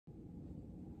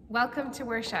Welcome to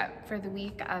worship for the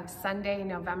week of Sunday,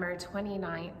 November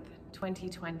 29th,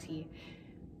 2020.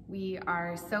 We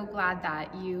are so glad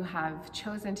that you have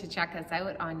chosen to check us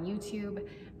out on YouTube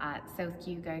at South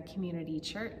Cayuga Community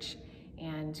Church,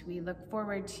 and we look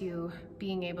forward to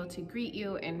being able to greet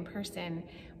you in person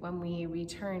when we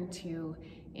return to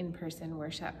in-person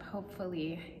worship,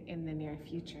 hopefully in the near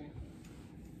future.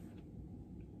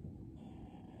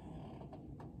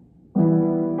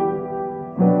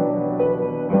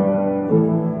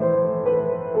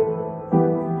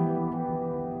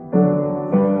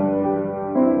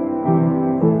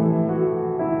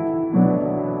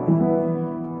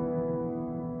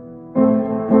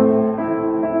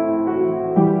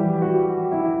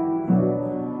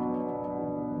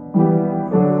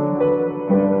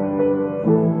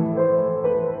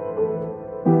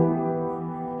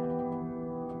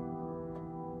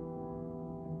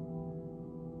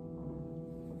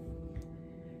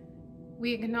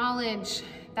 We acknowledge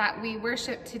that we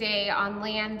worship today on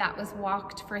land that was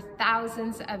walked for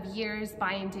thousands of years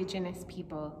by Indigenous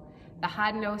people, the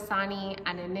Haudenosaunee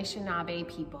and Anishinaabe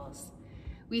peoples.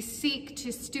 We seek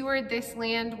to steward this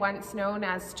land once known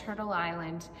as Turtle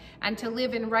Island and to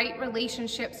live in right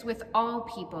relationships with all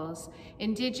peoples,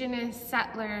 Indigenous,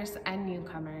 settlers, and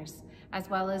newcomers, as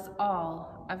well as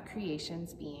all of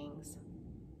creation's beings.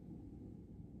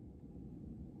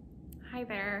 Hi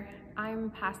there. I'm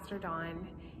Pastor Dawn,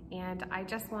 and I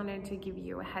just wanted to give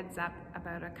you a heads up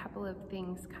about a couple of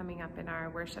things coming up in our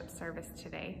worship service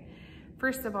today.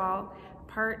 First of all,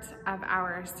 part of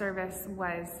our service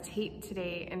was taped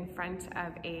today in front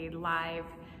of a live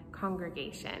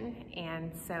congregation,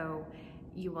 and so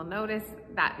you will notice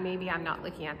that maybe I'm not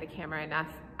looking at the camera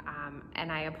enough, and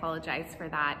I apologize for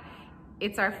that.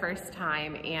 It's our first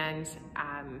time, and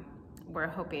we're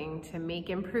hoping to make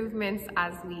improvements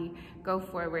as we go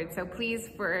forward. So please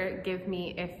forgive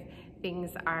me if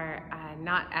things are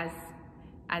not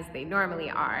as they normally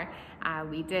are.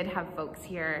 We did have folks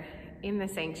here in the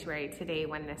sanctuary today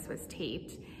when this was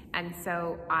taped. And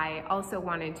so I also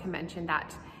wanted to mention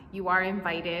that you are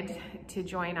invited to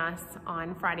join us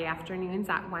on Friday afternoons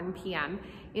at 1 p.m.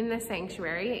 in the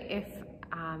sanctuary if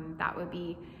that would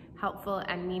be helpful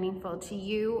and meaningful to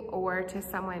you or to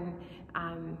someone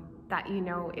that you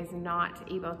know is not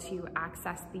able to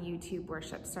access the YouTube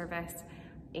worship service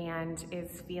and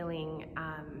is feeling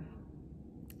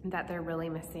that they're really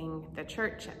missing the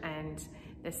church and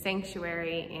the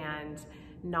sanctuary and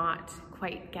not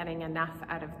quite getting enough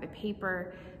out of the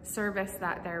paper service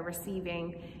that they're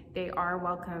receiving. They are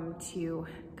welcome to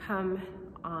come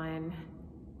on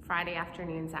Friday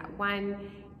afternoons at 1,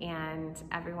 and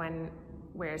everyone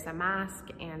wears a mask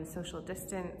and social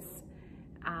distance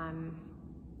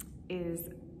is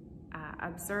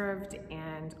observed,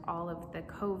 and all of the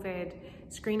COVID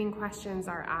screening questions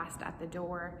are asked at the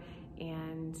door,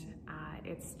 and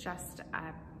it's just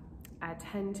a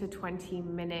 10 to 20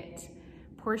 minute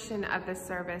portion of the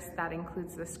service that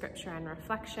includes the scripture and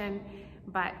reflection,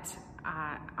 but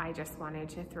I just wanted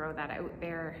to throw that out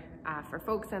there for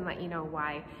folks and let you know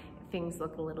why things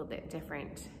look a little bit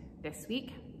different this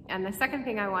week. And the second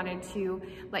thing I wanted to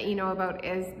let you know about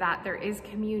is that there is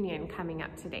communion coming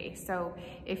up today. So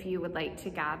if you would like to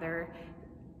gather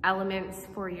elements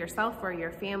for yourself or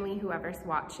your family, whoever's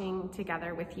watching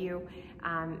together with you,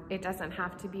 it doesn't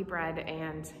have to be bread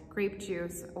and grape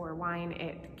juice or wine.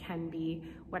 It can be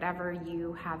whatever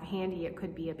you have handy. It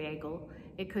could be a bagel,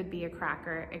 it could be a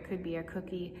cracker, it could be a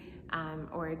cookie,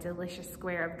 or a delicious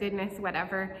square of goodness.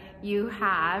 Whatever you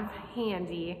have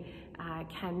handy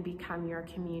can become your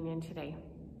communion today.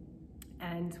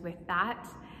 And with that,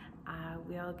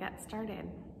 we'll get started.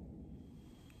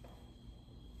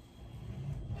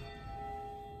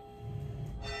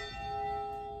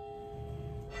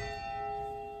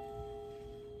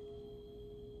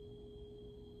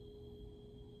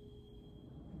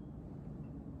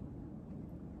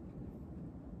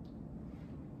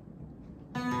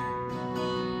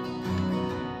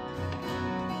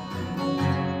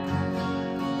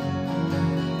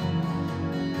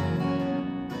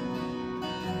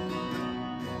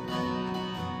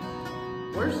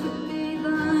 Worship be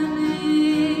thy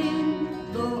name,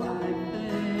 though I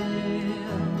fail.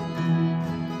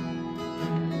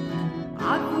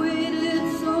 I've waited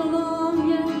so long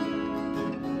yet,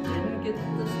 didn't get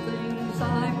the things I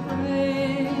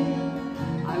pray.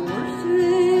 I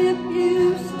worship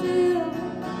you still,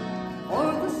 for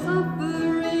the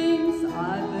sufferings I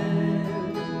bear.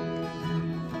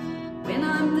 When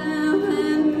I'm down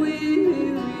and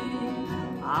weary,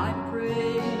 I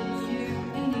praise you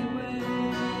anyway.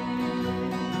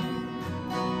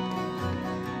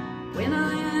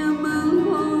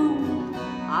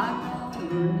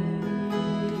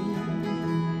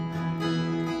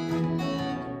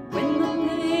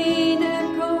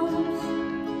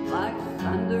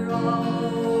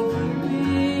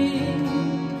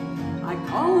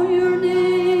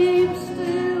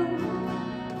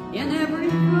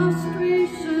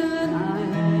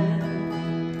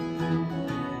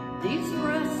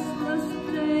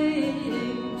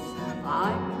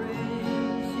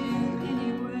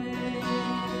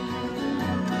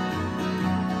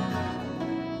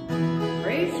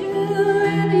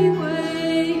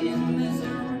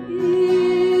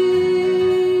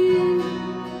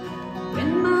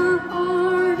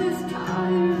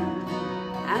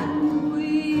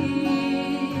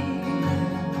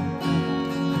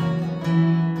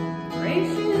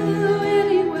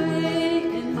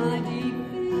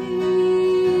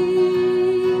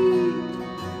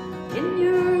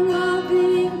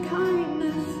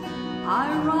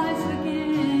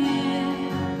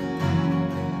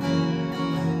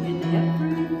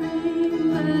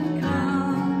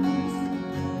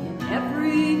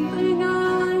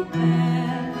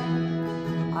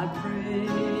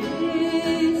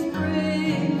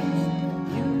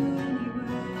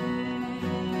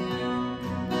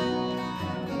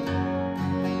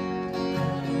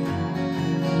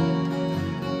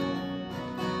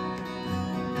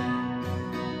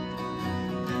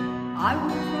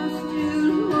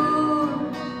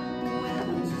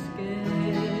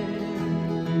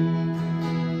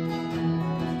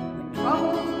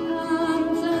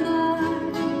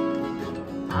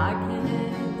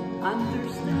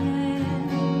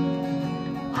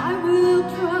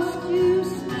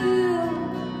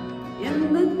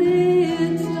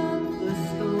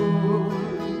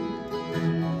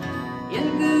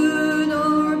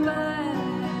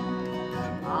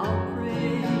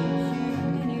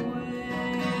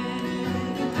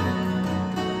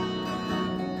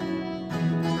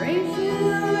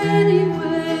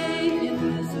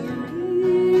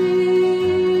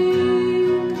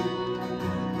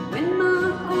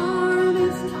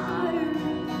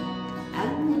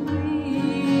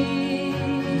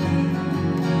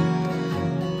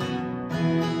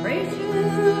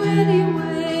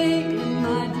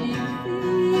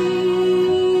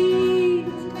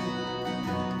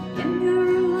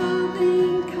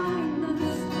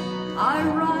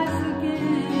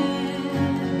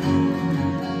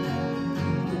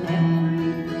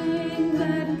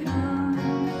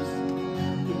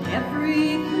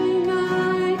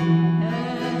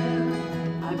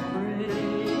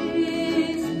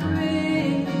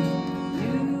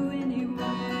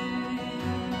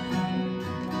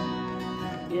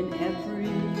 in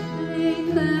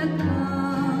everything that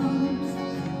comes,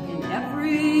 in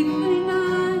everything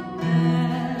I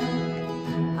have,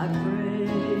 I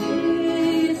praise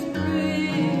you.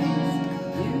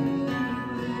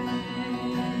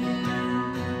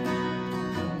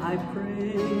 I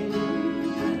praise you.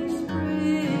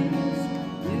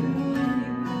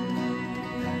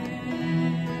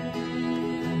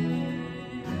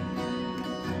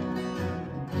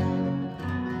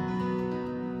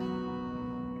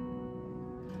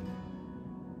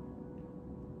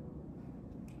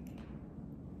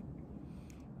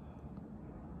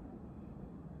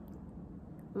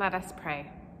 Let us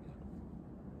pray.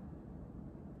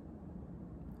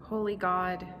 Holy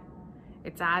God,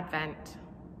 it's Advent.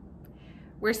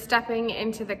 We're stepping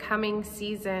into the coming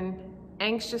season,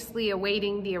 anxiously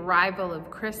awaiting the arrival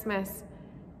of Christmas,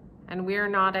 and we're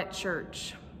not at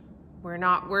church. We're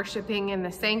not worshiping in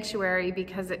the sanctuary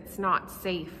because it's not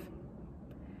safe.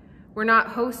 We're not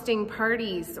hosting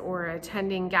parties or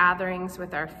attending gatherings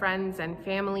with our friends and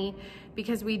family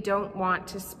because we don't want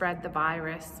to spread the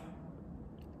virus.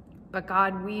 But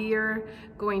God, we're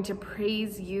going to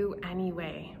praise you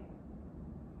anyway.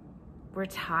 We're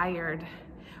tired.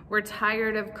 We're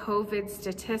tired of COVID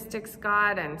statistics,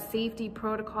 God, and safety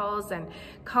protocols and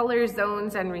color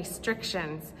zones and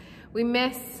restrictions. We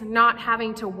miss not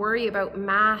having to worry about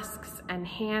masks and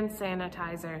hand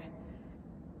sanitizer.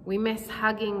 We miss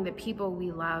hugging the people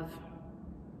we love.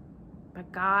 But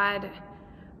God,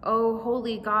 oh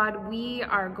holy God, we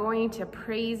are going to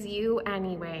praise you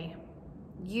anyway.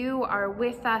 You are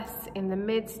with us in the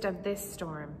midst of this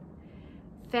storm.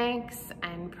 Thanks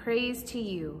and praise to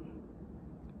you.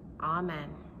 Amen.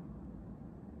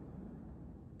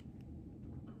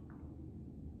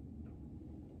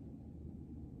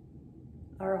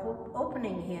 Our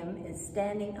opening hymn is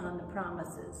Standing on the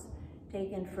Promises,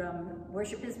 taken from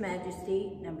Worship His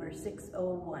Majesty, number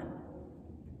 601.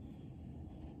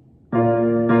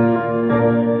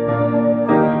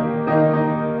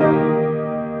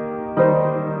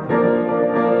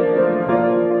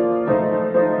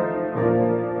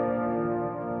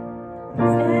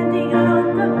 Standing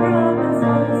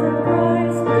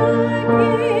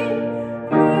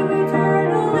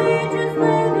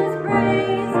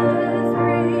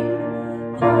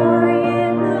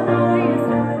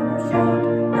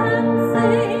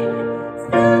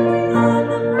on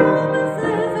the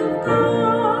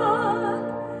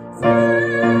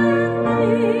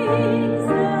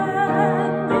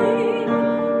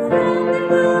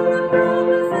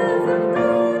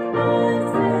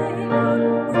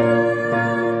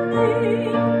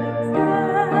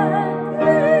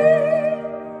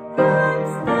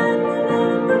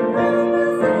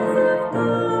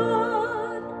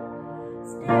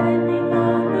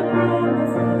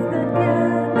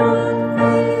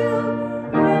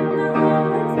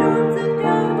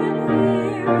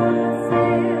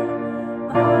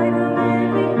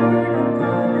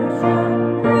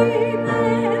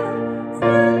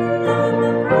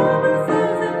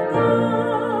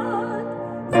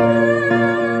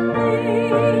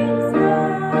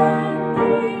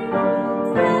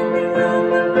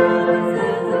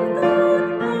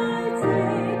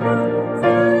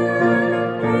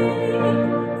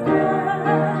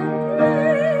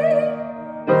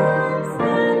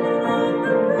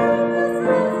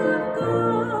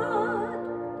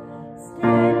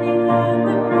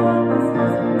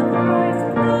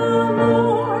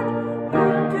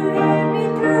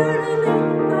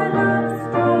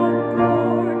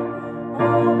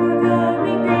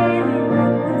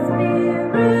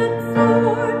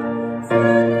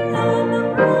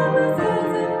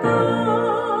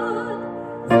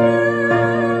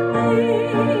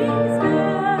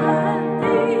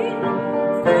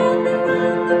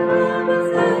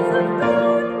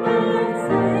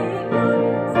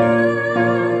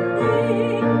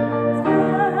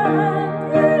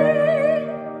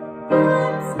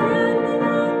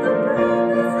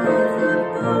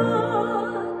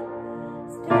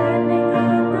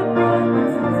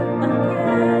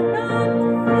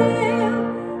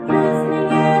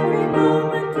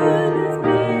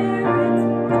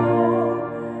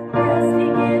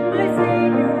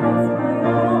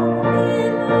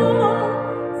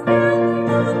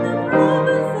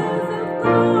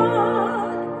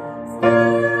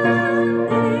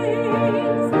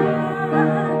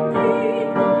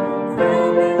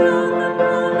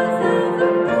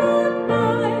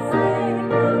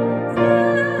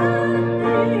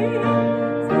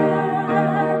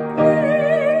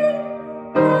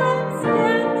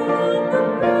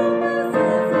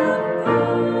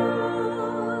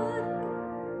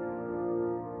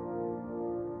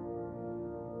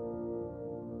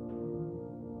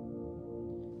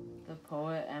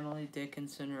poet Emily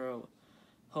Dickinson wrote,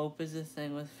 "Hope is a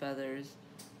thing with feathers,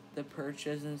 the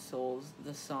perches and souls."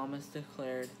 The psalmist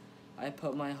declared, "I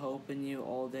put my hope in you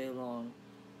all day long."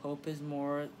 Hope is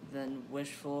more than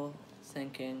wishful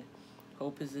thinking.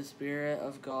 Hope is the Spirit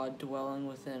of God dwelling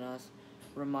within us,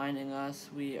 reminding us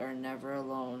we are never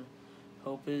alone.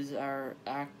 Hope is our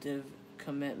active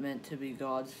commitment to be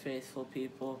God's faithful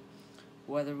people,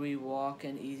 whether we walk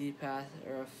an easy path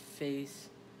or face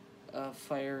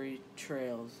fiery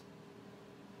trails.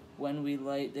 When we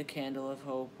light the candle of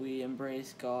hope, we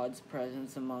embrace God's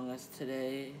presence among us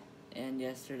today and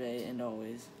yesterday and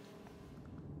always.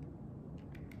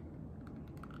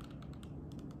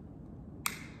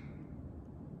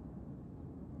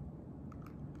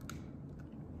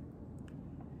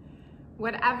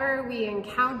 Whatever we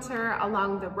encounter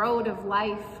along the road of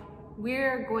life,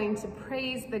 we're going to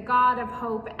praise the God of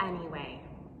hope anyway.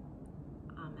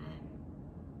 Amen.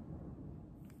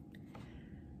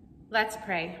 Let's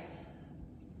pray.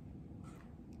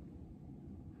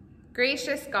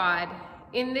 Gracious God,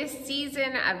 in this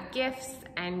season of gifts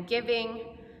and giving,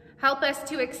 help us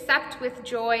to accept with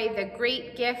joy the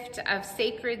great gift of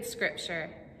sacred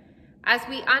scripture. As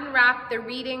we unwrap the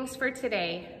readings for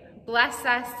today, bless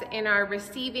us in our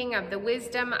receiving of the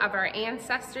wisdom of our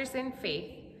ancestors in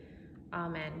faith.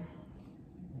 Amen.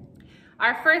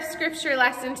 Our first scripture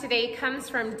lesson today comes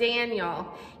from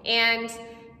Daniel, and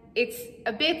it's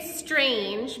a bit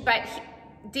strange, but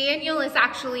Daniel is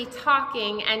actually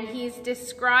talking and he's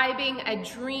describing a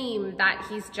dream that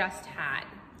he's just had.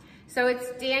 So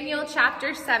it's Daniel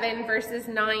chapter 7, verses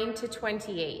 9 to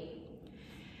 28.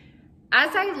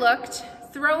 As I looked,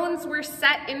 thrones were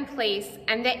set in place,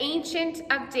 and the Ancient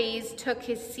of Days took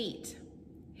his seat.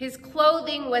 His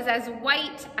clothing was as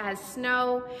white as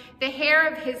snow. The hair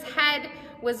of his head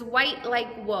was white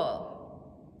like wool.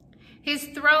 His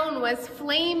throne was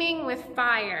flaming with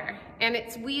fire, and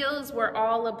its wheels were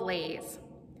all ablaze.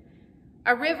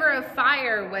 A river of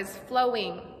fire was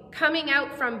flowing, coming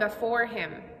out from before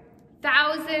him.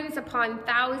 Thousands upon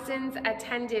thousands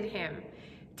attended him.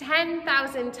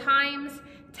 10,000 times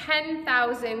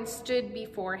 10,000 stood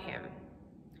before him.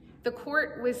 The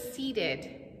court was seated,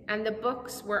 and the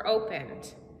books were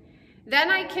opened.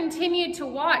 Then I continued to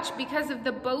watch because of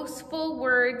the boastful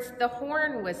words the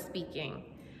horn was speaking.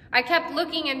 I kept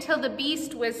looking until the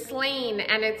beast was slain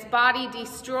and its body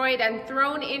destroyed and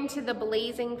thrown into the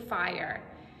blazing fire.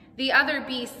 The other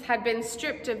beasts had been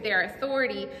stripped of their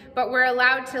authority, but were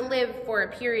allowed to live for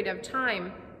a period of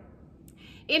time.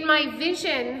 In my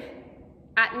vision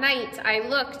at night I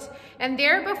looked, and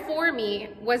there before me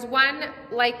was one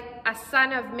like a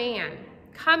son of man,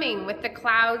 coming with the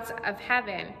clouds of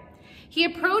heaven. He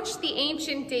approached the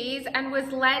Ancient Days and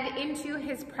was led into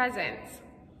his presence.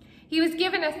 He was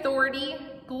given authority,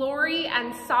 glory,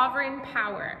 and sovereign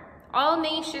power. All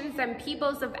nations and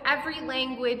peoples of every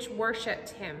language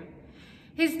worshipped him.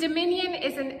 His dominion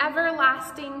is an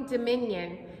everlasting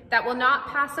dominion that will not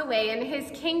pass away, and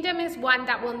his kingdom is one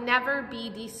that will never be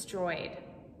destroyed.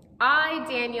 I,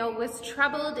 Daniel, was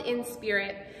troubled in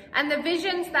spirit, and the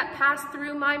visions that passed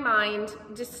through my mind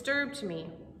disturbed me.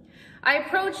 I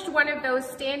approached one of those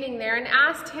standing there and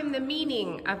asked him the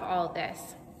meaning of all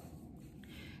this.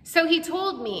 So he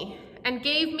told me and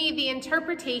gave me the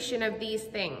interpretation of these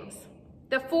things.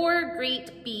 The 4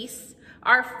 great beasts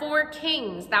are 4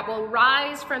 kings that will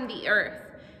rise from the earth,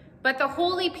 but the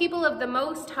holy people of the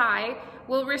Most High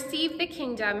will receive the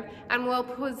kingdom and will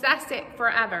possess it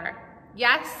forever.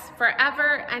 Yes,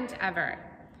 forever and ever.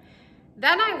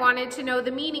 Then I wanted to know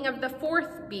the meaning of the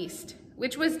 4th beast,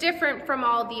 which was different from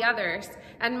all the others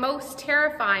and most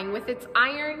terrifying with its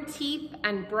iron teeth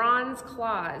and bronze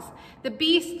claws, the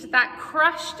beast that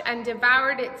crushed and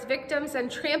devoured its victims and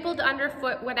trampled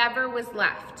underfoot whatever was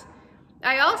left.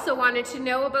 I also wanted to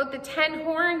know about the 10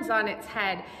 horns on its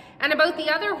head and about the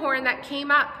other horn that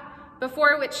came up,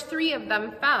 before which 3 of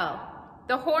them fell.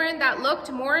 The horn that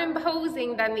looked more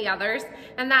imposing than the others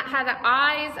and that had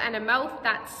eyes and a mouth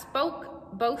that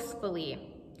spoke boastfully.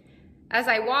 As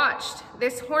I watched,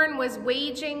 this horn was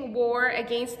waging war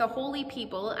against the holy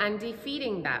people and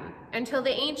defeating them until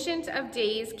the Ancient of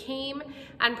Days came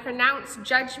and pronounced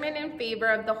judgment in favor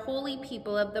of the holy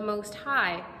people of the Most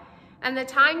High. And the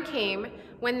time came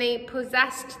when they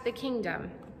possessed the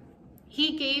kingdom.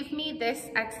 He gave me this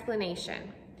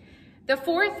explanation. The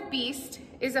 4th beast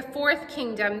is a 4th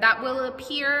kingdom that will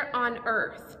appear on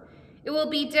earth. It will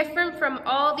be different from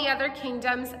all the other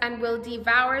kingdoms and will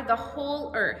devour the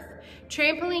whole earth,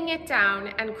 trampling it down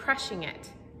and crushing it.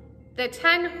 The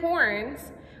 10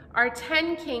 horns are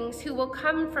 10 kings who will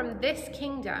come from this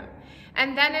kingdom,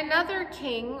 and then another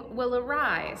king will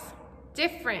arise,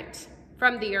 different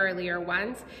from the earlier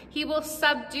ones. He will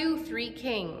subdue 3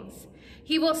 kings.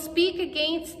 He will speak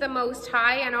against the Most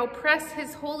High and oppress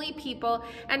his holy people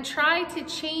and try to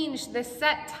change the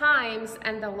set times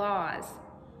and the laws.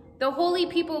 The holy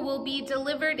people will be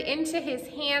delivered into his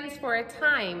hands for a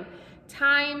time,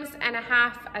 times and a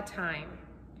half a time.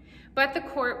 But the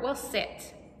court will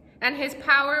sit, and his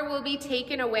power will be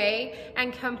taken away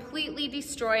and completely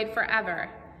destroyed forever.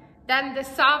 Then the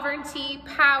sovereignty,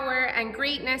 power, and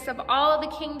greatness of all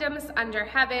the kingdoms under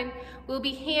heaven will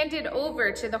be handed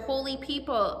over to the holy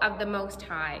people of the Most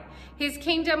High. His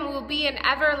kingdom will be an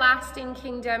everlasting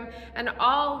kingdom, and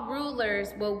all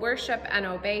rulers will worship and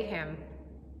obey him.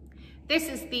 This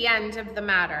is the end of the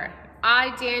matter.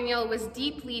 I, Daniel, was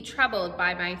deeply troubled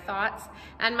by my thoughts,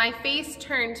 and my face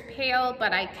turned pale,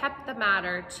 but I kept the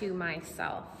matter to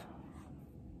myself.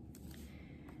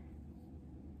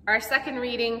 Our second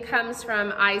reading comes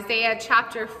from Isaiah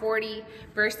chapter 40,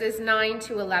 verses 9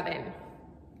 to 11.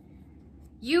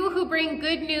 You who bring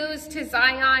good news to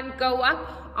Zion, go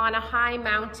up on a high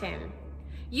mountain.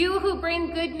 You who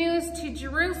bring good news to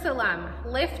Jerusalem,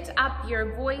 lift up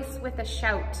your voice with a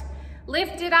shout.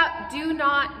 Lift it up, do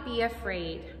not be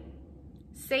afraid.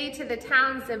 Say to the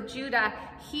towns of Judah,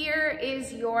 here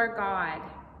is your God.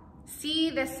 See,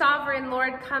 the sovereign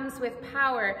Lord comes with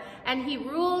power, and he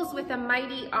rules with a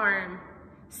mighty arm.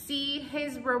 See,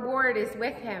 his reward is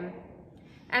with him,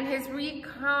 and his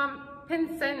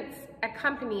recompense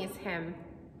accompanies him.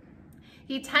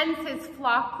 He tends his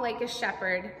flock like a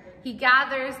shepherd. He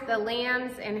gathers the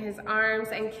lambs in his arms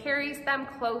and carries them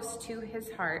close to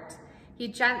his heart. He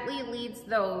gently leads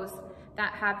those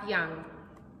that have young.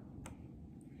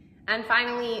 And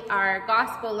finally, our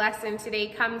gospel lesson today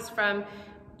comes from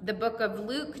the book of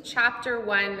Luke, chapter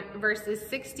 1, verses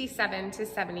 67 to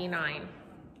 79.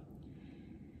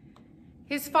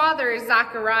 His father,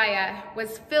 Zechariah,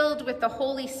 was filled with the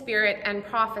Holy Spirit and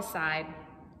prophesied,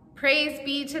 Praise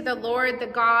be to the Lord, the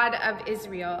God of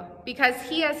Israel, because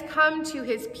he has come to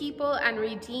his people and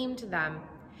redeemed them.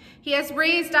 He has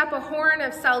raised up a horn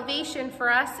of salvation for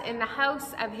us in the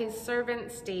house of his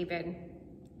servant David,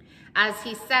 as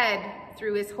he said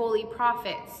through his holy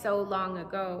prophets so long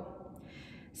ago.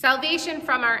 Salvation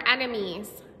from our enemies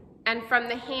and from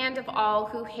the hand of all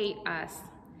who hate us,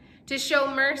 to show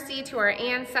mercy to our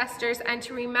ancestors and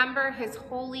to remember his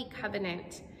holy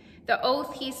covenant, the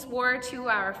oath he swore to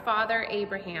our father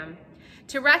Abraham,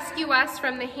 to rescue us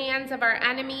from the hands of our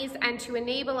enemies and to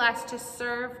enable us to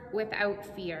serve without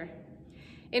fear,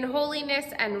 in holiness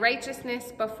and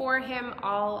righteousness before him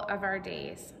all of our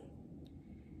days.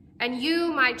 And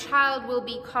you, my child, will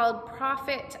be called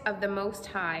prophet of the Most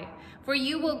High, for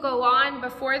you will go on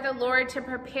before the Lord to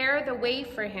prepare the way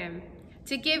for him,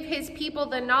 to give his people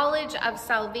the knowledge of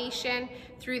salvation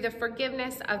through the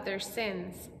forgiveness of their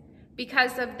sins,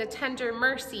 because of the tender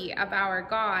mercy of our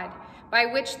God, by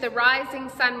which the rising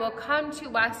sun will come to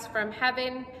us from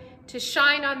heaven to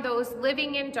shine on those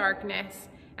living in darkness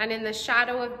and in the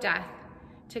shadow of death,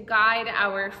 to guide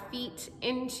our feet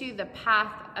into the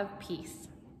path of peace.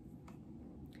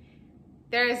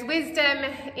 There is wisdom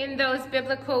in those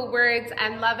biblical words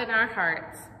and love in our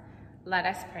hearts. Let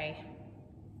us pray.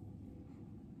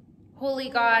 Holy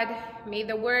God, may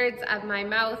the words of my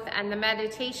mouth and the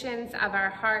meditations of our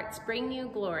hearts bring you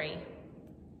glory.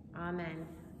 Amen.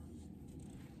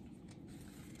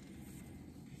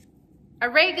 A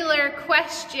regular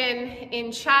question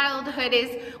in childhood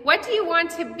is, what do you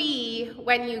want to be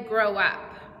when you grow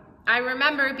up? I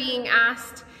remember being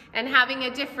asked and having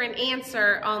a different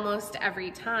answer almost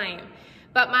every time.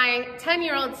 But my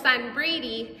 10-year-old son,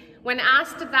 Brady, when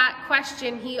asked that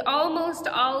question, he almost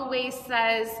always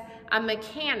says, a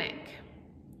mechanic.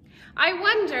 I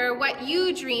wonder what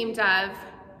you dreamed of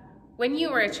when you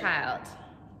were a child.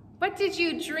 What did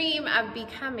you dream of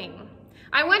becoming?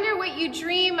 I wonder what you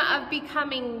dream of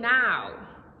becoming now.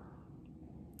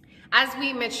 As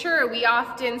we mature, we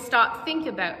often stop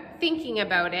thinking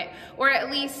about it, or at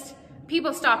least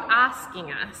people stop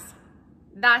asking us.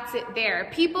 That's it there.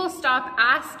 People stop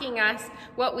asking us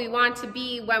what we want to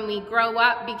be when we grow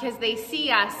up because they see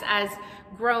us as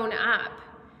grown up.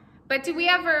 But do we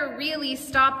ever really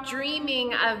stop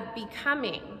dreaming of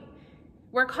becoming?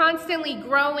 We're constantly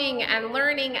growing and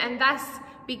learning and thus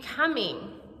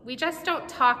becoming. We just don't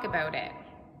talk about it.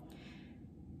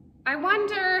 I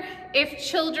wonder if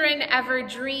children ever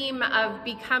dream of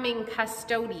becoming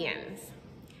custodians.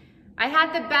 I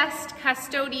had the best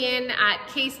custodian at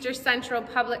Caister Central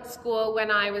Public School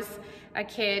when I was a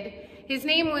kid. His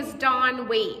name was Don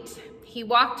Waite. He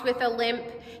walked with a limp.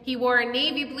 He wore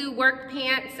navy blue work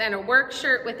pants and a work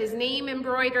shirt with his name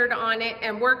embroidered on it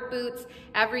and work boots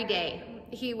every day.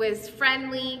 He was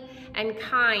friendly and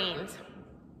kind.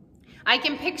 I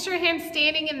can picture him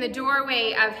standing in the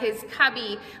doorway of his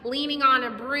cubby, leaning on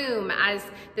a broom as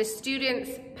the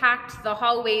students packed the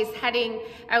hallways, heading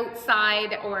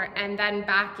outside and then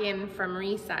back in from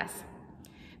recess.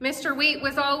 Mr. Waite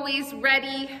was always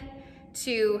ready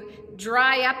to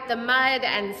dry up the mud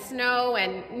and snow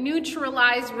and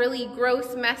neutralize really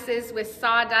gross messes with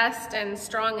sawdust and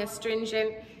strong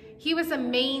astringent. He was a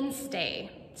mainstay,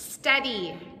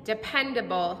 steady,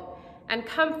 dependable, and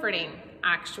comforting.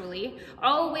 Actually,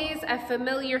 always a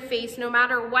familiar face no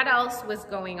matter what else was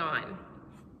going on.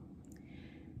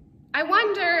 I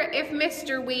wonder if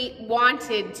Mr. Waite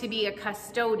wanted to be a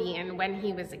custodian when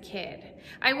he was a kid.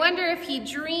 I wonder if he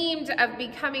dreamed of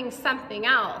becoming something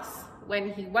else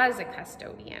when he was a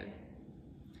custodian.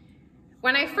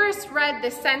 When I first read the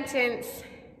sentence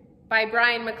by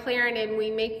Brian McLaren in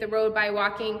We Make the Road by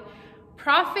Walking,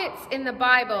 prophets in the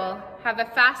Bible have a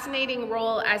fascinating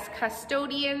role as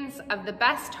custodians of the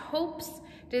best hopes,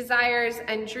 desires,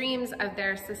 and dreams of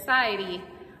their society,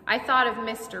 I thought of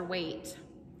Mr. Waite.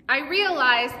 I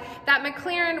realized that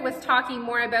McLaren was talking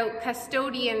more about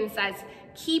custodians as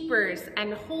keepers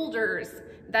and holders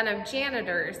than of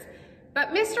janitors, but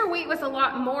Mr. Waite was a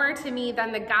lot more to me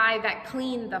than the guy that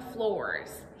cleaned the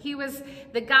floors. He was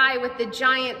the guy with the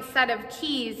giant set of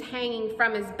keys hanging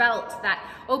from his belt that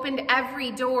opened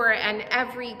every door and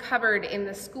every cupboard in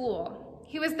the school.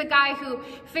 He was the guy who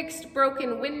fixed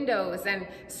broken windows and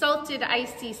salted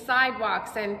icy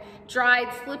sidewalks and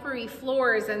dried slippery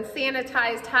floors and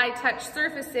sanitized high-touch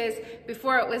surfaces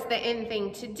before it was the in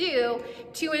thing to do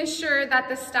to ensure that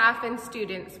the staff and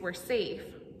students were safe.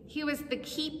 He was the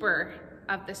keeper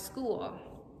of the school.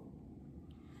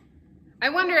 I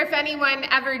wonder if anyone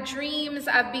ever dreams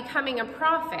of becoming a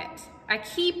prophet, a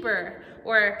keeper,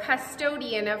 or a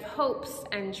custodian of hopes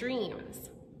and dreams.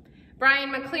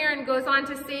 Brian McLaren goes on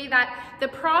to say that the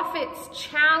prophets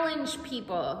challenge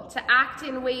people to act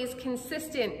in ways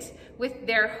consistent with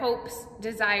their hopes,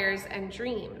 desires, and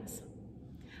dreams.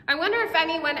 I wonder if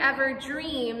anyone ever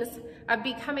dreams of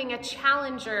becoming a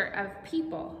challenger of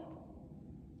people,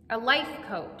 a life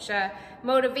coach, a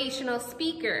motivational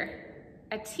speaker,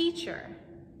 a teacher,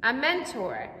 a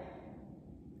mentor,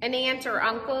 an aunt or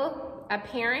uncle, a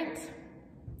parent.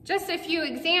 Just a few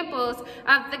examples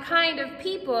of the kind of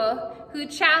people who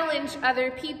challenge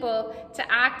other people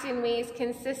to act in ways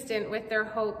consistent with their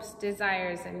hopes,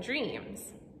 desires, and dreams.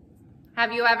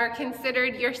 Have you ever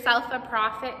considered yourself a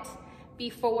prophet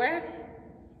before?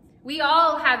 We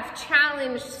all have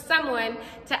challenged someone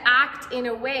to act in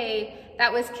a way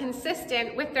that was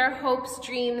consistent with their hopes,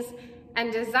 dreams,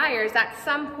 and desires at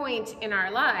some point in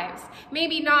our lives.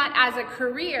 Maybe not as a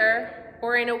career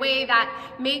or in a way that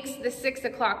makes the 6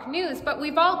 o'clock news, but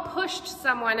we've all pushed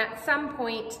someone at some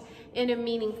point in a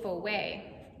meaningful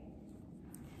way.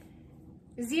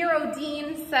 Zero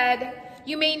Dean said,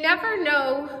 "You may never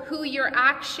know who your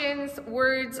actions,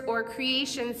 words, or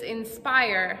creations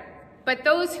inspire, but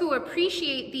those who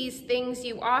appreciate these things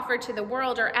you offer to the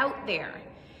world are out there,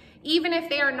 even if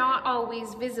they are not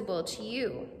always visible to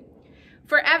you.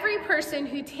 For every person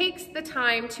who takes the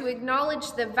time to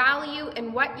acknowledge the value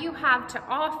in what you have to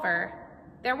offer,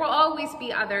 there will always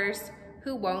be others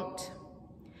who won't.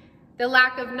 The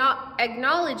lack of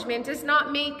acknowledgement does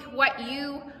not make what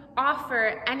you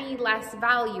offer any less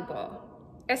valuable,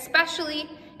 especially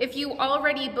if you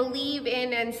already believe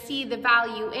in and see the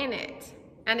value in it,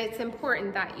 and it's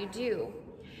important that you do.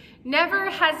 Never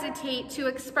hesitate to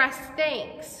express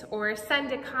thanks or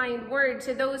send a kind word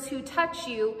to those who touch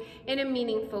you in a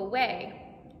meaningful way,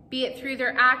 be it through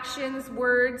their actions,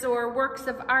 words, or works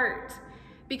of art,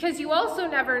 because you also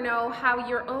never know how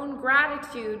your own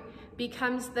gratitude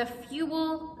becomes the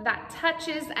fuel that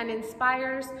touches and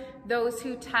inspires those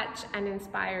who touch and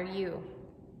inspire you."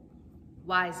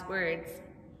 Wise words.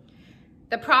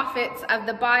 The prophets of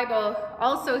the Bible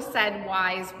also said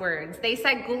wise words. They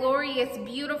said glorious,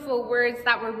 beautiful words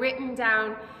that were written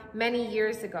down many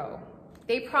years ago.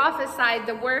 They prophesied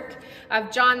the work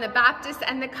of John the Baptist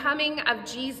and the coming of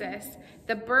Jesus,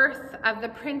 the birth of the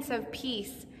Prince of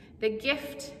Peace, the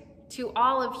gift to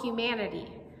all of humanity,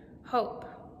 hope.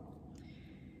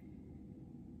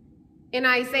 In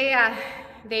Isaiah,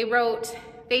 they wrote,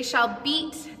 "They shall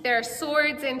beat their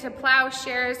swords into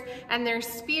plowshares and their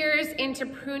spears into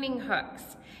pruning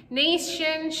hooks.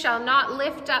 Nation shall not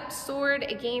lift up sword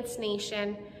against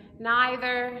nation,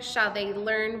 neither shall they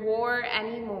learn war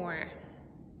anymore.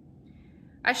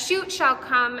 A shoot shall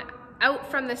come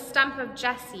out from the stump of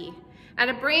Jesse, and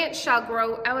a branch shall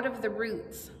grow out of the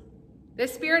roots. The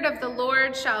Spirit of the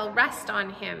Lord shall rest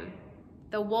on him,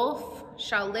 The wolf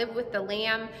shall live with the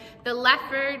lamb, the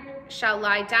leopard shall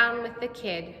lie down with the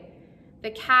kid,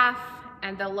 the calf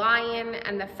and the lion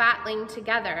and the fatling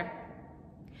together.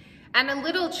 And a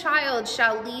little child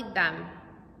shall lead them.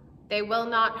 They will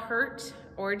not hurt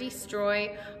or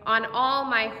destroy on all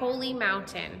my holy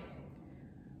mountain.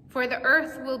 For the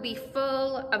earth will be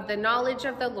full of the knowledge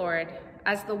of the Lord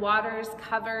as the waters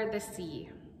cover the sea.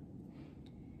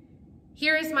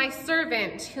 Here is my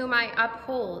servant whom I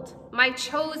uphold, my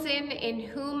chosen in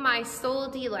whom my soul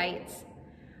delights.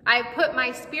 I have put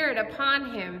my spirit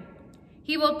upon him.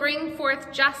 He will bring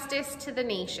forth justice to the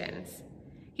nations.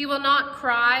 He will not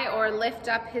cry or lift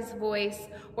up his voice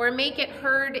or make it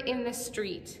heard in the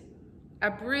street. A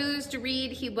bruised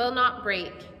reed he will not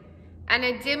break, and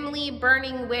a dimly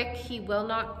burning wick he will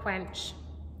not quench.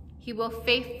 He will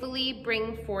faithfully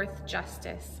bring forth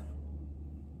justice.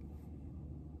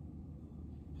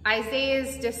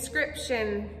 Isaiah's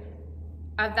description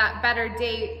of that better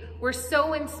day were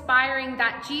so inspiring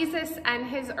that Jesus and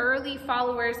his early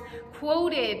followers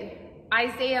quoted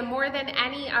Isaiah more than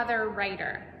any other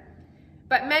writer.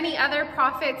 But many other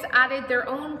prophets added their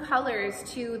own colors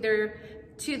to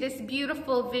this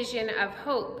beautiful vision of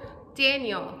hope.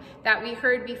 Daniel, that we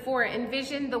heard before,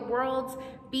 envisioned the world's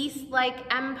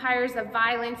beast-like empires of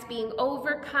violence being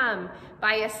overcome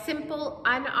by a simple,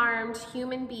 unarmed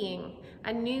human being,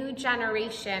 a new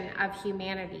generation of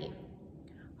humanity.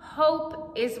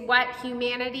 Hope is what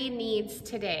humanity needs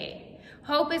today.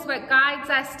 Hope is what guides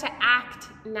us to act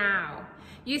now.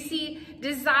 You see,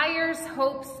 desires,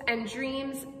 hopes, and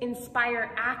dreams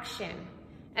inspire action,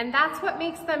 and that's what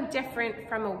makes them different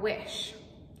from a wish.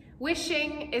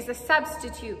 Wishing is a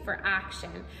substitute for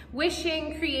action.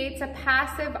 Wishing creates a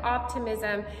passive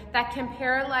optimism that can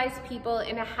paralyze people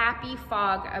in a happy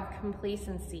fog of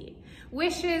complacency.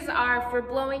 Wishes are for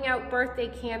blowing out birthday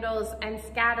candles and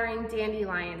scattering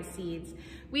dandelion seeds.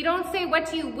 We don't say, what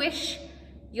do you wish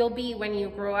you'll be when you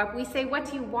grow up? We say, what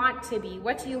do you want to be?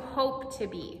 What do you hope to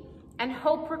be? And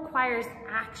hope requires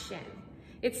action.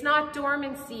 It's not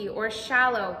dormancy or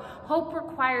shallow. Hope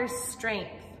requires strength.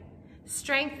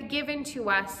 Strength given to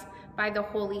us by the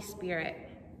Holy Spirit.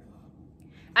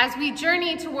 As we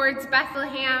journey towards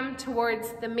Bethlehem,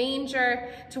 towards the manger,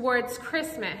 towards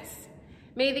Christmas,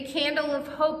 may the candle of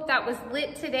hope that was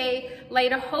lit today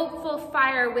light a hopeful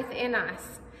fire within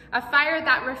us, a fire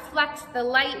that reflects the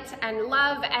light and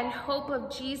love and hope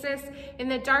of Jesus in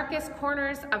the darkest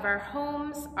corners of our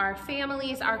homes, our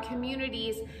families, our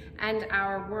communities, and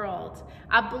our world.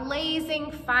 A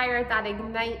blazing fire that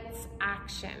ignites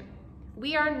action.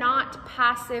 We are not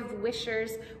passive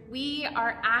wishers, we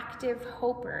are active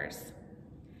hopers.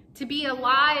 To be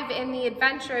alive in the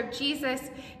adventure of Jesus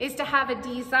is to have a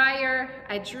desire,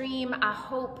 a dream, a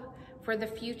hope for the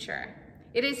future.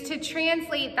 It is to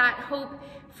translate that hope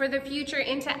for the future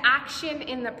into action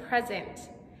in the present,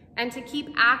 and to keep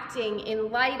acting in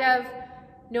light of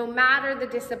no matter the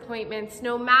disappointments,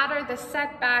 no matter the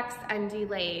setbacks and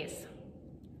delays.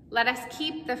 Let us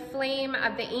keep the flame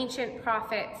of the ancient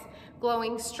prophets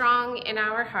glowing strong in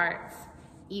our hearts,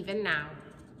 even now.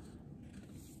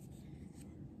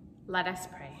 Let us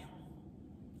pray.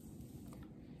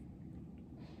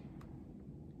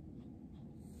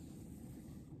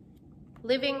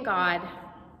 Living God,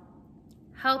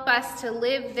 help us to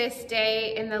live this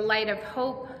day in the light of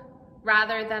hope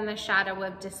rather than the shadow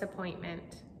of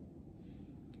disappointment.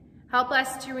 Help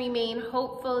us to remain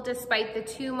hopeful despite the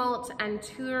tumult and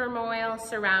turmoil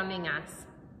surrounding us.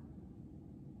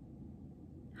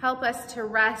 Help us to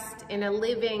rest in a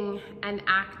living and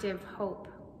active hope.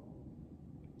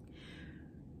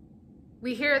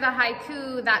 We hear the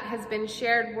haiku that has been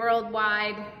shared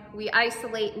worldwide. We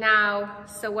isolate now,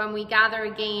 so when we gather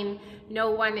again, no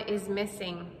one is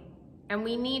missing. And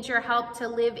we need your help to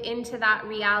live into that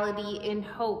reality in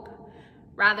hope,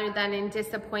 rather than in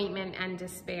disappointment and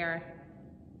despair.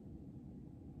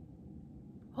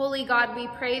 Holy God, we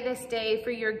pray this day for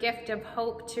your gift of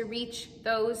hope to reach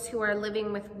those who are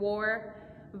living with war,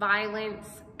 violence,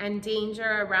 and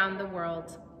danger around the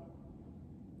world.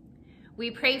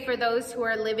 We pray for those who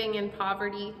are living in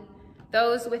poverty,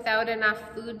 those without enough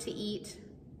food to eat,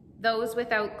 those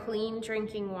without clean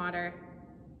drinking water.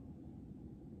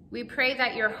 We pray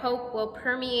that your hope will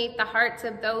permeate the hearts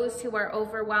of those who are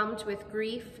overwhelmed with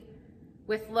grief,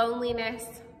 with loneliness,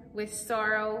 with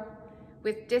sorrow,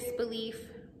 with disbelief,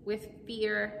 with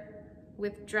fear,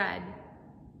 with dread.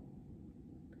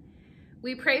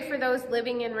 We pray for those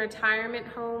living in retirement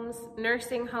homes,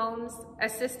 nursing homes,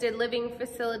 assisted living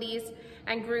facilities,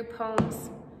 and group homes,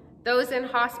 those in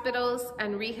hospitals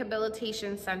and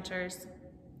rehabilitation centers.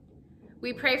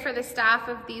 We pray for the staff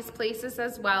of these places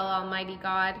as well, Almighty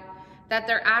God, that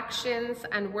their actions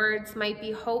and words might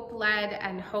be hope-led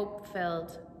and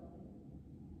hope-filled.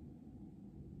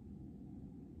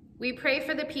 We pray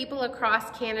for the people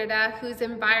across Canada whose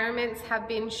environments have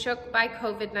been shook by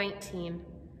COVID-19,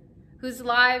 whose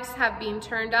lives have been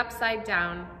turned upside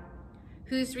down,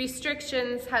 whose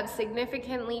restrictions have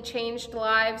significantly changed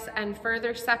lives and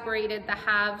further separated the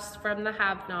haves from the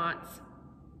have-nots.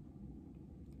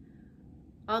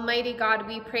 Almighty God,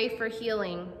 we pray for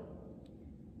healing.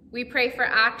 We pray for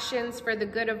actions for the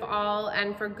good of all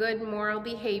and for good moral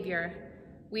behavior.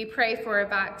 We pray for a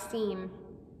vaccine.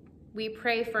 We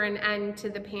pray for an end to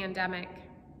the pandemic.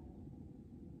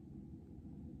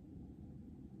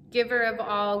 Giver of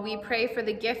all, we pray for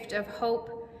the gift of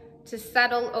hope to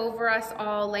settle over us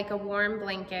all like a warm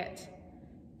blanket,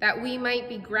 that we might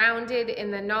be grounded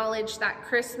in the knowledge that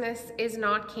Christmas is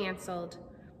not canceled.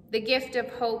 The gift of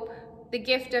hope, the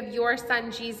gift of your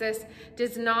Son Jesus,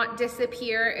 does not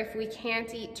disappear if we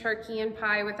can't eat turkey and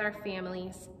pie with our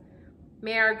families.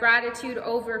 May our gratitude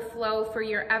overflow for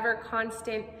your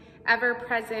ever-constant,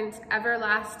 ever-present,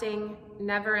 everlasting,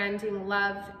 never-ending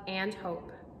love and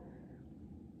hope.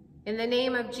 In the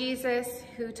name of Jesus,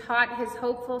 who taught his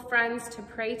hopeful friends to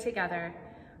pray together,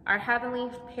 our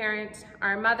heavenly parent,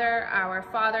 our mother, our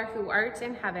Father who art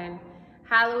in heaven,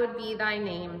 hallowed be thy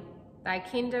name. Thy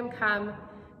kingdom come,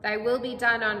 thy will be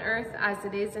done on earth as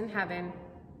it is in heaven.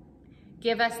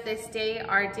 Give us this day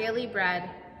our daily bread,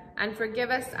 and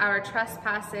forgive us our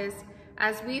trespasses,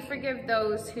 as we forgive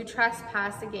those who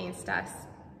trespass against us.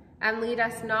 And lead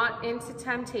us not into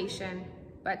temptation,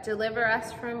 but deliver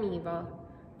us from evil.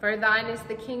 For thine is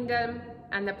the kingdom,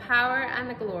 and the power, and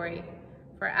the glory,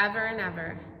 forever and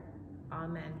ever.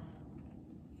 Amen.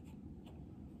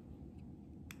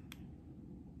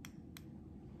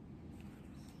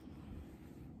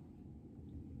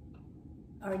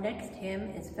 Our next hymn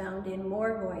is found in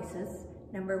More Voices,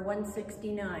 number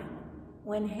 169,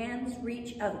 When Hands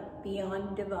Reach Out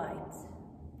Beyond Divides.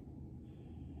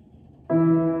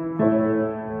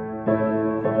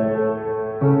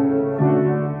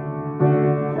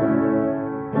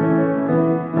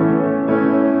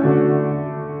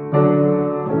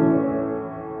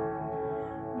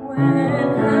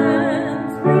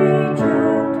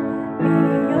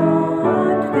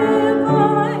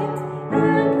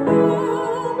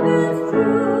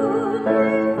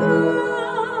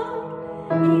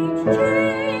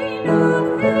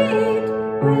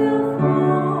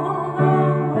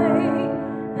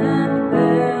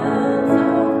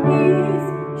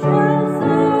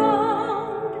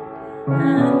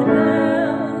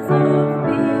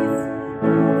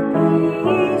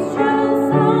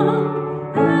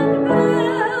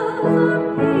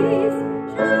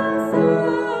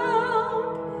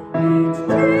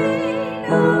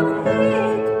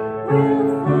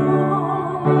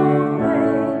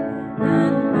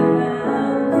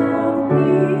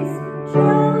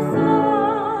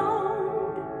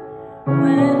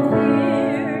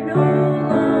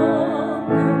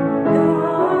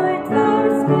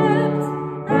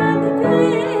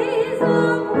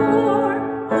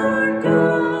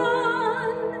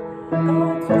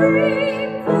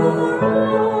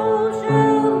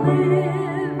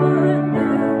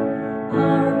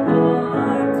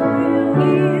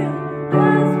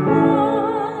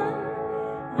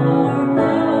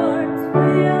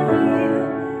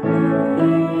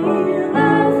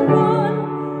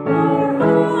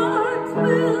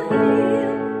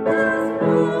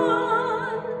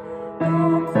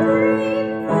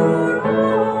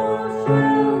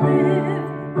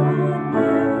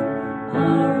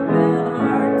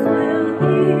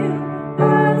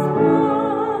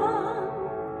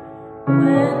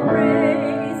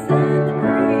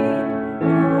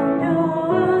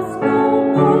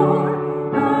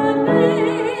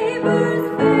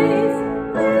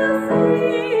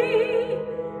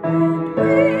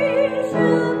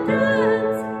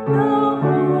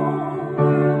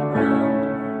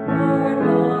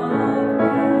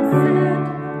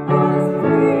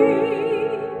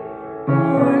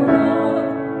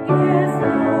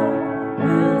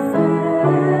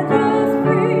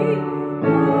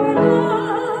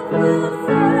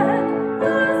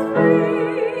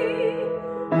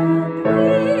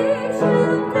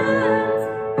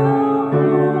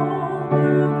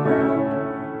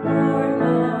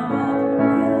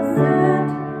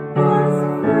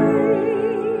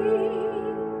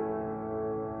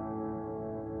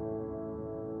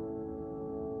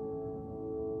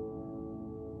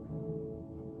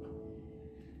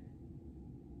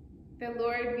 The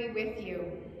Lord be with you.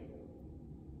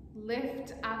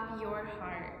 Lift up your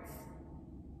hearts.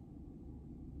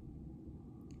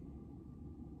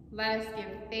 Let us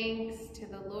give thanks to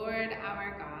the Lord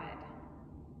our God.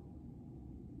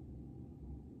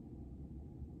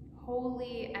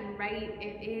 Holy and right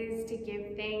it is to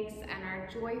give thanks, and our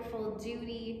joyful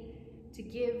duty to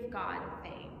give God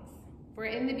thanks. For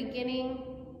in the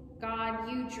beginning, God,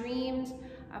 you dreamed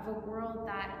of a world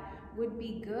that would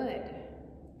be good,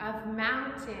 of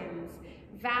mountains,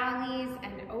 valleys,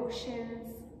 and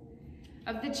oceans,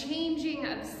 of the changing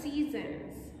of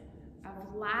seasons,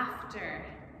 of laughter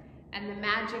and the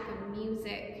magic of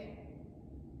music,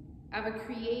 of a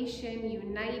creation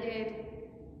united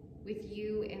with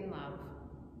you in love.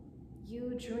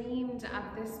 You dreamed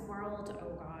of this world,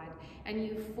 O God, and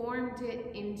you formed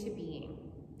it into being.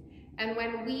 And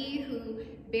when we who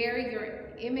bear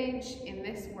your image in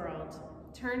this world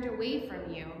turned away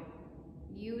from you,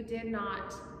 you did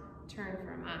not turn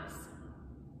from us.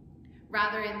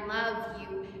 Rather, in love,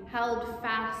 you held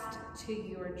fast to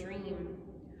your dream,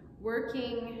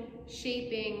 working,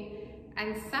 shaping,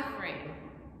 and suffering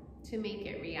to make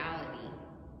it reality.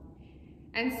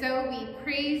 And so we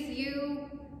praise you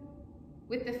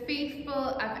with the faithful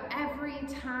of every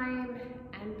time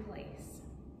and place.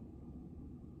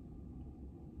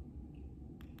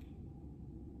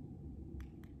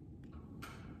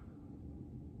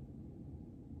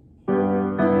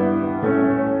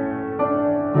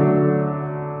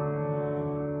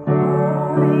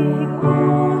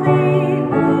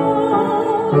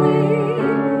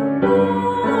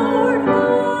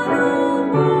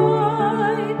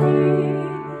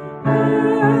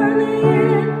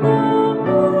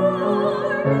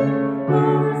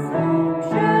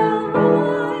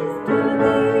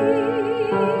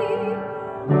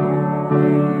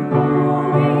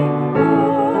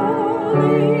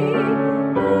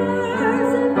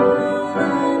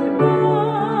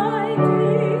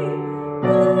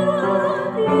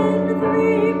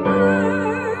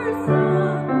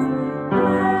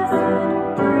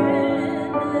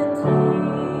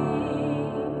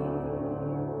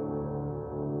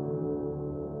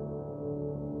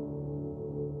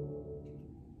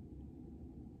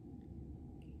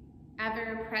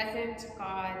 Ever-present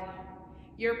God,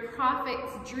 your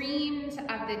prophets dreamed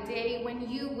of the day when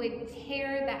you would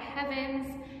tear the heavens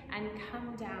and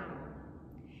come down.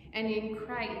 And in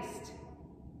Christ,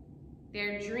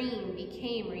 their dream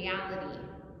became reality.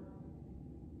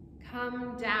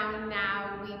 Come down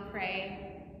now, we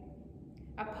pray,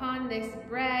 upon this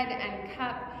bread and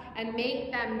cup, and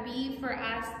make them be for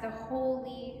us the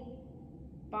holy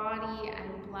body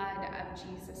and blood of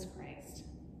Jesus Christ.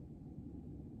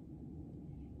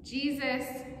 Jesus,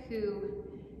 who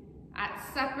at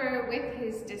supper with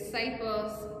his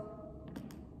disciples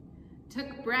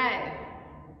took bread,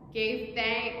 gave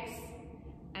thanks,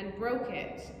 and broke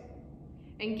it,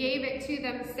 and gave it to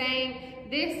them, saying,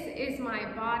 "This is my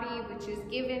body, which is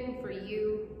given for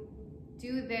you.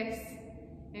 Do this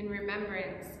in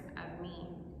remembrance of me."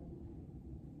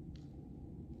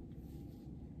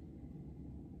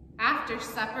 After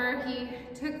supper, he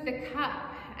took the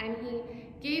cup, and he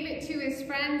gave it to his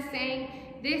friends, saying,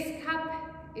 "This cup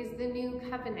is the new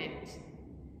covenant,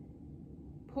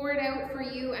 poured out for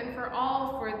you and for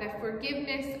all for the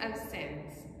forgiveness of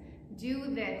sins. Do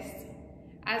this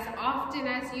as often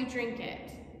as you drink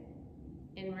it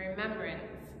in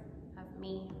remembrance of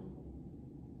me."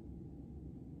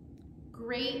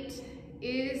 Great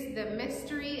is the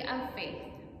mystery of faith.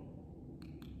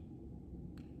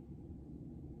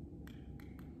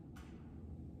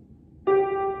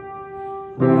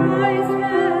 Christ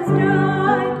has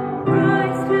died,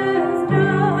 Christ has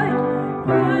died,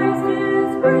 Christ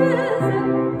is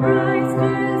risen, Christ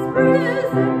is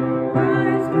risen,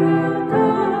 Christ will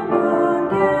come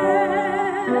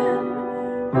again,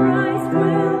 Christ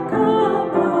will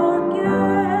come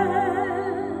again.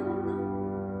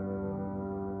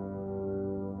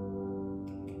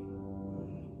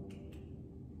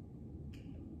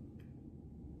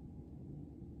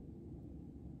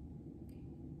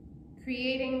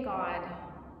 Creating God,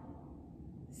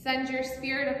 send your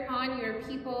Spirit upon your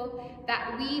people,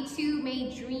 that we too may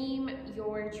dream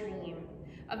your dream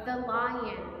of the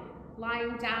lion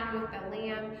lying down with the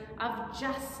lamb, of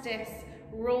justice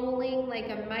rolling like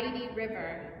a mighty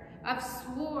river, of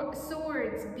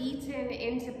swords beaten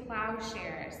into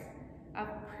plowshares, of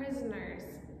prisoners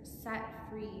set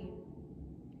free.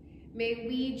 May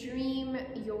we dream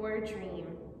your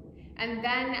dream, and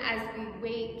then as we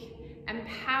wake,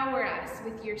 empower us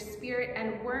with your Spirit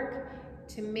and work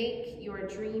to make your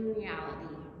dream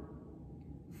reality.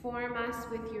 Form us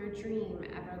with your dream,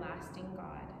 everlasting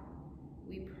God.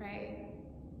 We pray.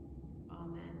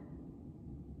 Amen.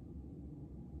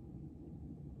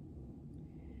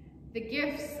 the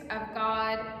gifts of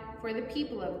God for the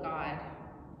people of God,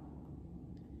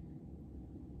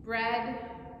 bread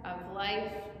of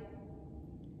life,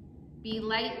 be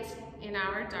light in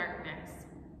our darkness.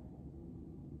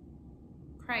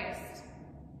 Christ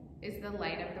is the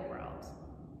light of the world.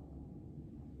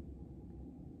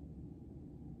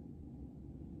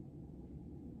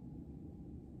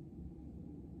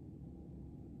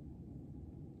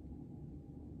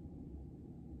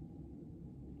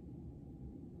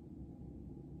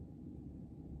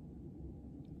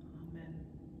 Amen.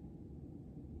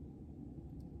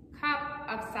 Cup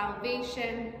of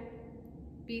salvation,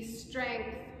 be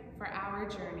strength for our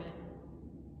journey.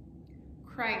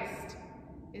 Christ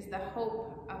is the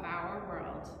hope of our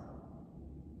world.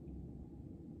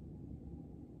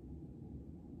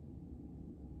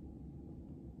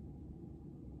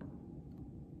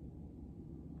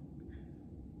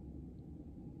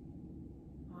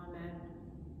 Amen.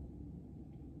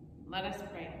 Let us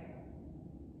pray.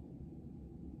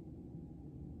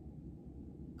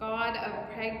 God of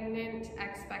pregnant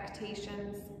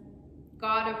expectations,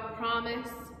 God of promise,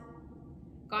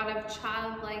 God of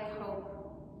childlike hope,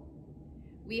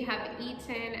 we have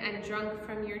eaten and drunk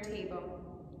from your table.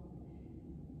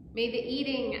 May the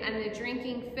eating and the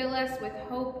drinking fill us with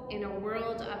hope in a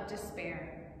world of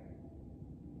despair.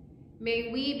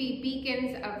 May we be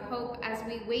beacons of hope as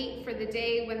we wait for the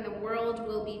day when the world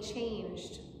will be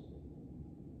changed.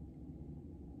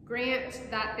 Grant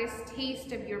that this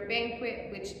taste of your banquet,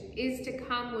 which is to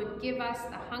come, would give us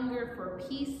the hunger for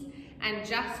peace and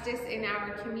justice in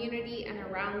our community and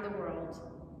around the world.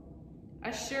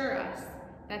 Assure us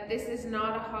that this is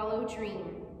not a hollow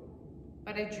dream,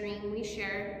 but a dream we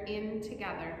share in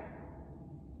together.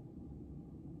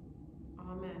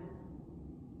 Amen.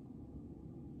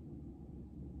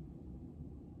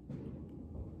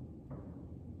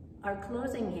 Our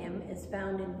closing hymn is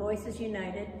found in Voices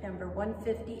United, number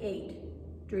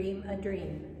 158, Dream a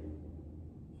Dream.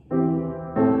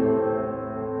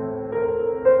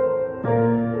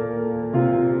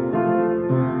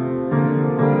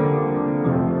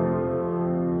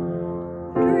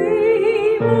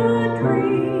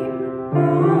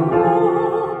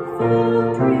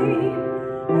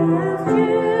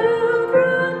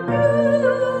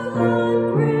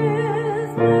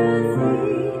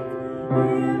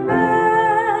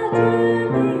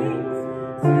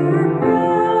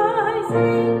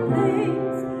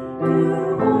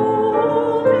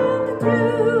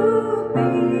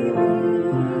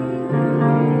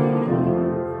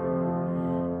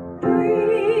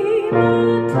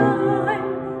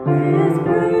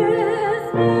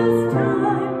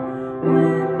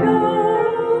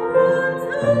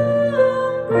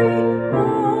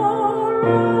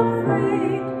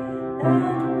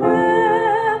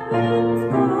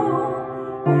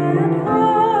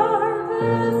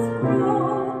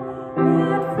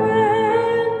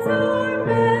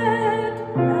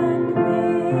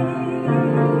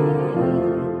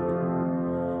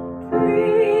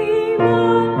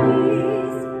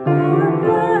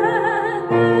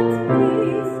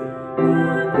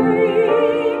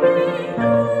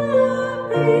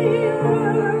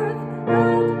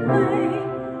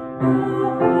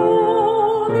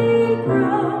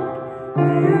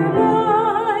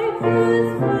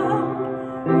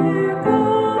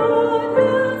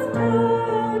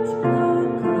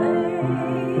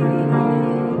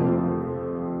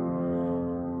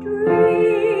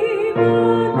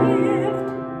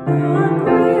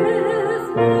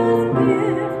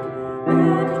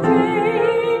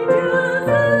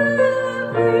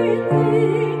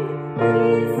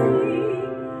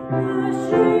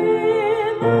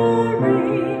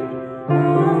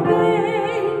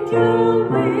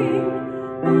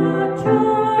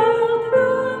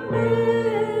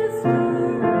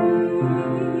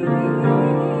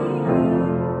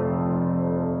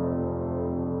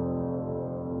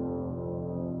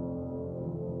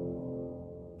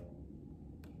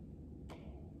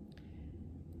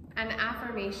 An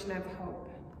affirmation of hope.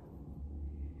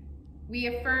 We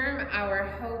affirm our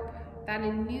hope that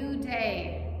a new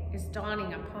day is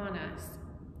dawning upon us.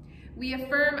 We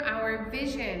affirm our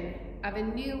vision of a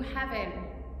new heaven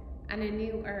and a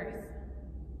new earth.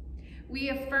 We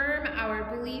affirm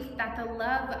our belief that the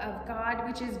love of God,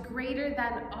 which is greater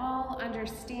than all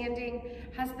understanding,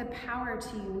 has the power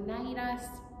to unite us,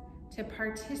 to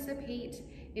participate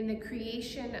in the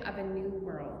creation of a new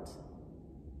world.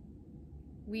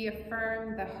 We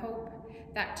affirm the hope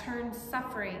that turns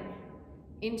suffering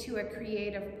into a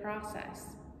creative process.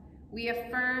 We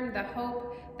affirm the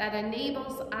hope that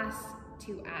enables us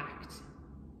to act.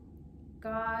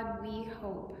 God, we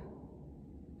hope.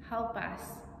 Help us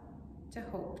to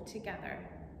hope together.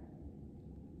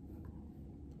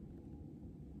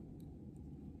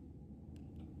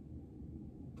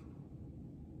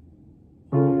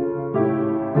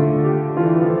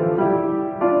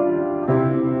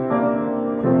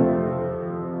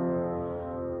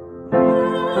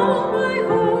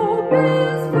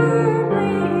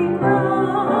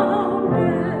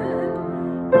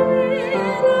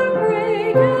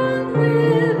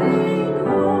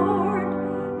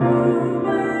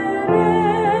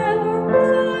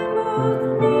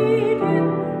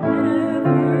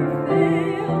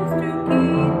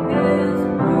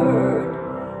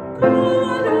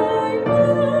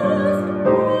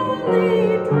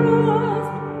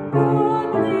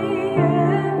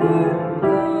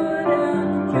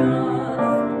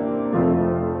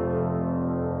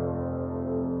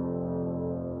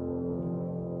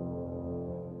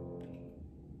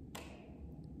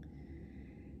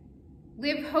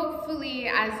 Live hopefully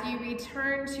as you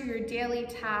return to your daily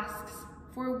tasks,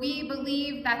 for we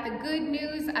believe that the good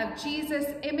news of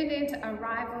Jesus' imminent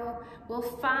arrival will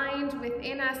find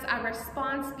within us a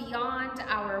response beyond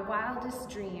our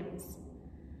wildest dreams.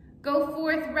 Go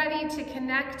forth ready to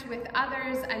connect with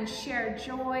others and share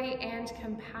joy and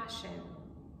compassion.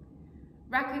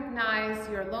 Recognize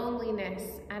your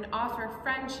loneliness and offer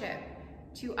friendship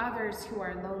to others who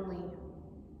are lonely.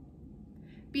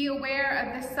 Be aware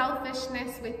of the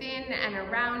selfishness within and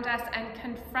around us and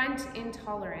confront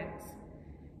intolerance.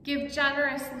 Give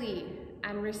generously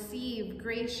and receive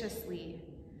graciously.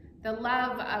 The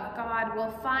love of God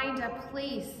will find a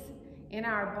place in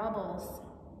our bubbles.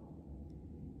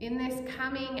 In this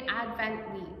coming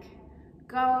Advent week,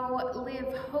 go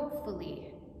live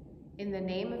hopefully in the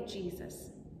name of Jesus.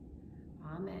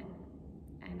 Amen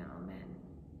and amen.